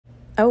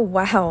Oh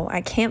wow,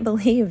 I can't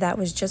believe that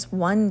was just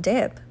one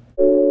dip.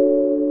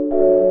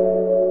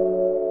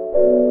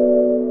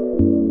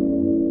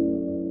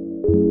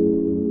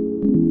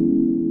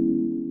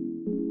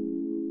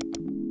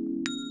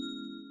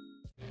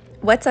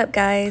 What's up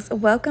guys?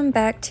 Welcome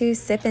back to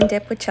Sip and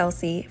Dip with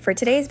Chelsea. For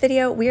today's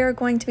video, we are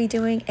going to be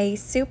doing a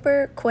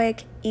super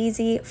quick,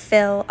 easy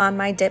fill on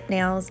my dip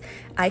nails.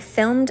 I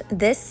filmed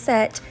this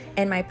set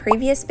in my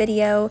previous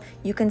video.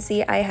 You can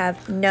see I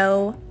have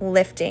no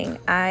lifting.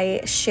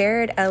 I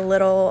shared a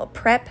little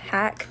prep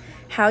hack,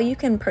 how you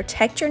can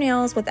protect your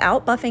nails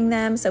without buffing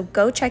them. So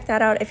go check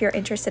that out if you're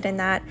interested in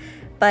that.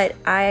 But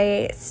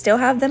I still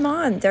have them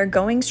on. They're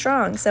going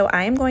strong. So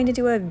I am going to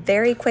do a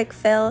very quick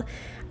fill.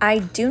 I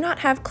do not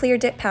have clear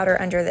dip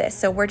powder under this,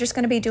 so we're just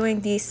going to be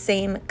doing the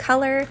same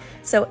color.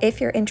 So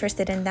if you're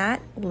interested in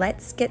that,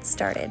 let's get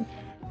started.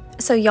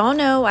 So y'all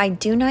know I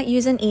do not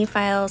use an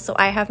e-file, so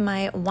I have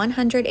my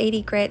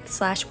 180 grit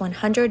 /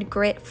 100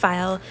 grit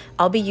file.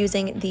 I'll be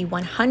using the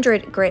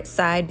 100 grit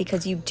side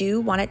because you do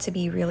want it to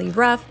be really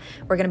rough.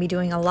 We're going to be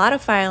doing a lot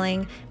of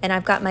filing, and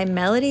I've got my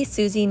Melody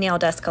Susie nail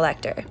dust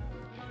collector.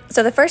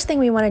 So the first thing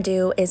we want to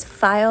do is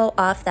file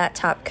off that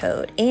top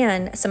coat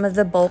and some of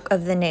the bulk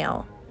of the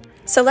nail.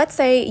 So let's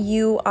say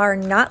you are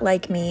not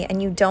like me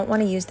and you don't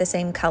want to use the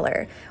same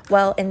color.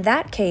 Well, in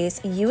that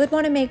case, you would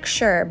want to make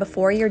sure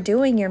before you're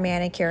doing your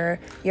manicure,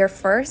 your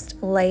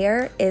first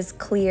layer is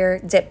clear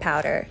dip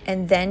powder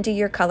and then do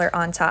your color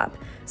on top.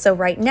 So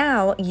right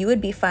now, you would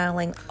be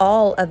filing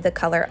all of the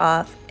color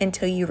off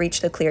until you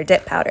reach the clear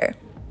dip powder.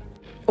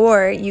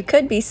 Or you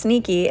could be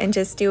sneaky and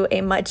just do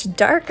a much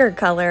darker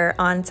color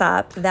on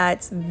top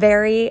that's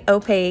very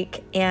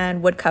opaque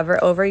and would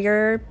cover over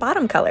your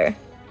bottom color.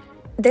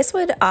 This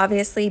would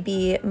obviously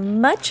be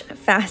much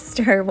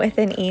faster with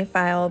an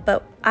e-file,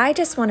 but I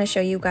just want to show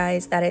you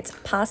guys that it's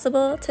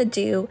possible to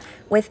do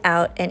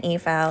without an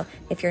e-file.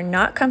 If you're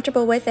not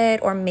comfortable with it,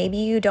 or maybe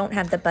you don't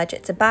have the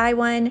budget to buy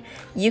one,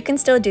 you can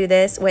still do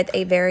this with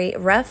a very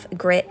rough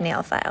grit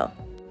nail file.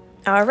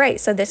 All right,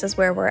 so this is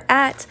where we're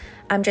at.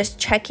 I'm just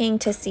checking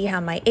to see how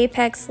my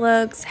apex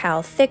looks,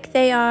 how thick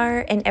they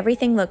are, and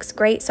everything looks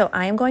great. So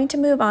I am going to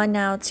move on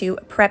now to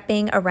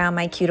prepping around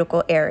my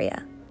cuticle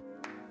area.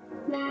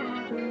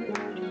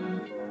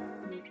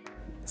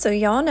 So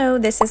y'all know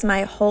this is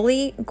my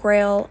holy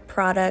grail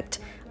product.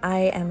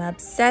 I am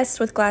obsessed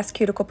with glass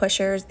cuticle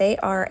pushers. They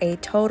are a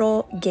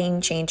total game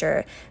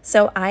changer.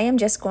 So I am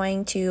just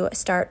going to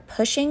start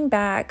pushing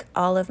back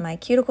all of my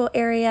cuticle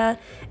area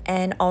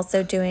and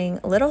also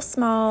doing little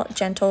small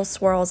gentle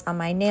swirls on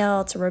my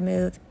nail to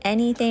remove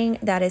anything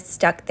that is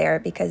stuck there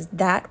because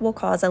that will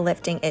cause a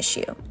lifting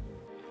issue.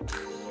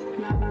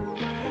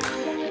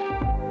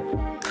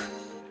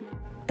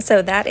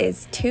 So that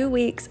is 2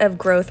 weeks of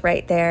growth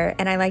right there,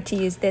 and I like to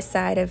use this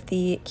side of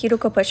the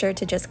cuticle pusher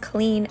to just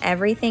clean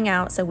everything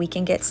out so we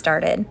can get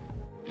started.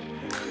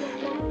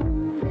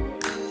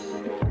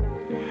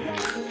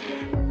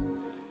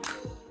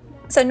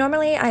 So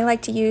normally I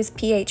like to use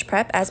pH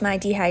Prep as my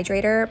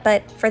dehydrator,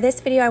 but for this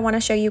video I want to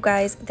show you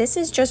guys this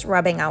is just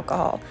rubbing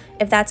alcohol.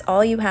 If that's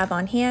all you have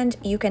on hand,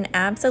 you can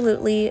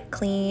absolutely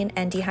clean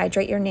and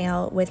dehydrate your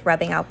nail with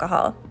rubbing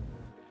alcohol.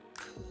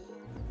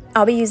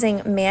 I'll be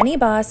using Manny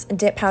Boss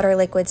dip powder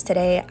liquids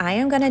today. I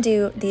am gonna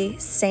do the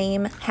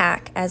same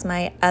hack as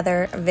my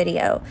other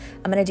video.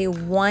 I'm gonna do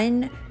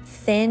one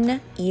thin,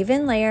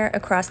 even layer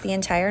across the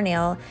entire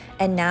nail,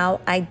 and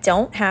now I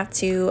don't have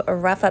to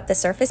rough up the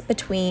surface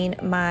between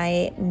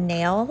my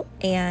nail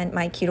and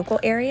my cuticle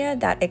area,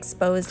 that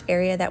exposed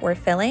area that we're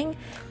filling,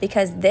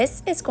 because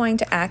this is going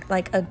to act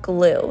like a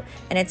glue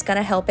and it's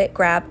gonna help it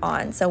grab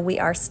on. So we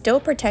are still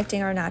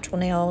protecting our natural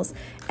nails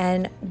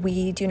and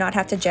we do not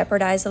have to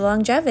jeopardize the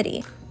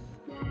longevity.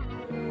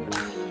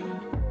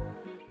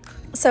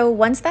 So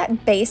once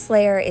that base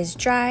layer is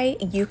dry,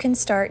 you can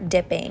start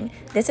dipping.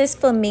 This is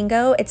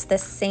Flamingo. It's the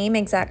same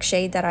exact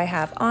shade that I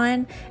have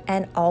on,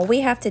 and all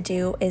we have to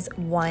do is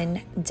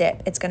one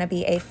dip. It's gonna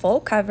be a full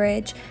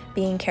coverage,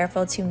 being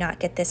careful to not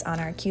get this on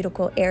our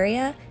cuticle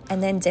area,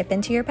 and then dip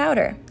into your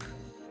powder.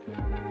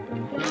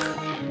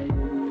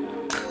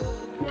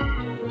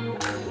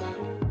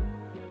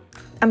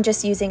 I'm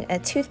just using a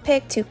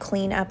toothpick to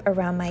clean up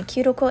around my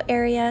cuticle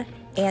area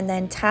and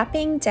then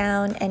tapping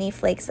down any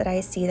flakes that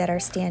I see that are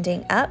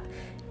standing up,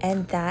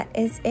 and that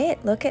is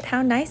it. Look at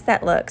how nice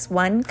that looks,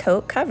 one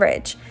coat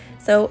coverage.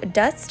 So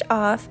dust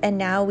off, and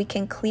now we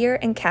can clear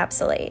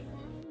encapsulate.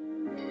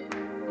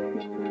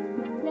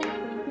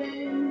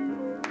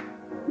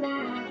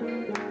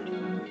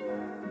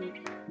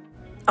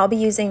 I'll be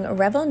using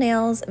Revel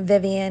Nails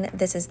Vivian.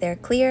 This is their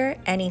clear.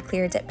 Any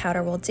clear dip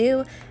powder will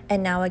do.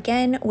 And now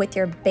again, with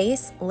your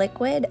base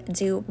liquid,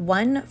 do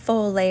one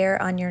full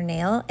layer on your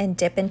nail and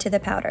dip into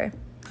the powder.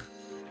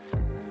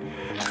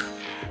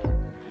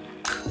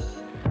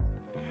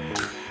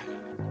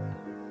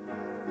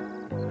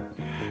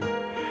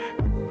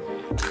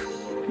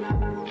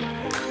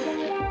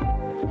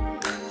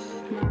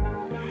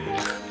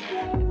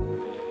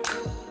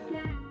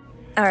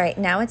 All right,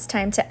 now it's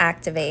time to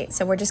activate.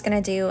 So we're just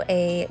gonna do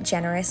a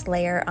generous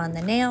layer on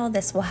the nail.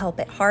 This will help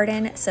it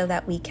harden so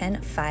that we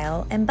can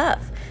file and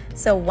buff.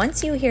 So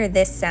once you hear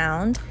this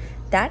sound,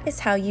 that is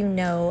how you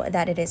know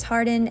that it is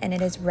hardened and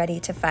it is ready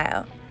to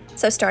file.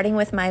 So starting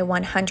with my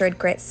 100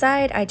 grit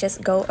side, I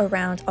just go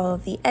around all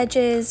of the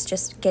edges,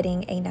 just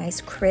getting a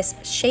nice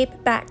crisp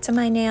shape back to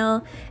my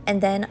nail.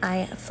 And then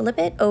I flip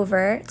it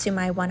over to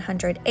my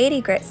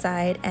 180 grit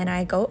side and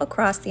I go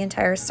across the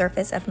entire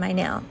surface of my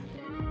nail.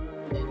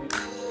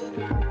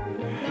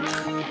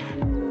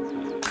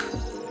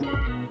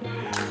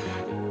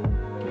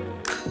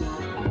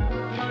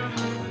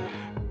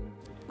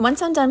 Once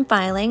I'm done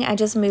filing, I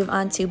just move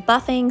on to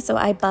buffing, so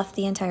I buff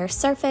the entire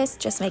surface,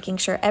 just making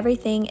sure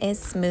everything is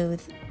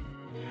smooth.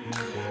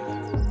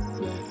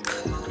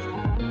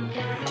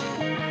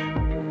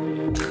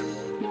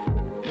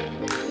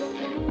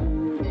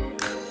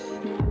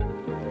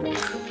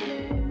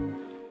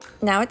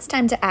 Now it's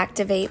time to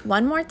activate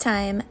one more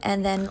time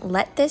and then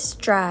let this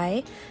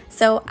dry.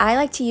 So I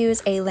like to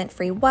use a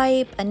lint-free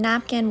wipe, a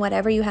napkin,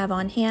 whatever you have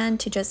on hand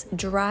to just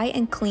dry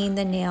and clean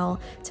the nail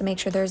to make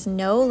sure there's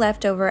no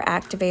leftover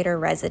activator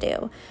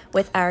residue.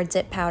 With our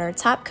dip powder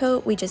top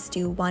coat, we just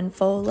do one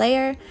full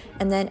layer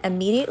and then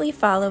immediately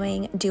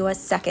following, do a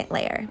second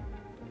layer.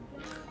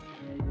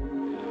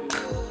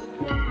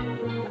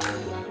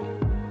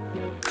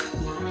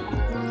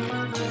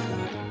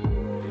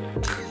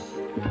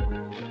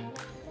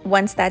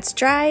 Once that's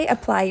dry,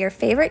 apply your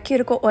favorite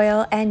cuticle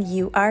oil and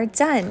you are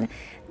done.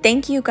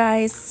 Thank you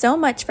guys so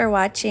much for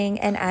watching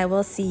and I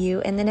will see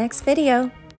you in the next video.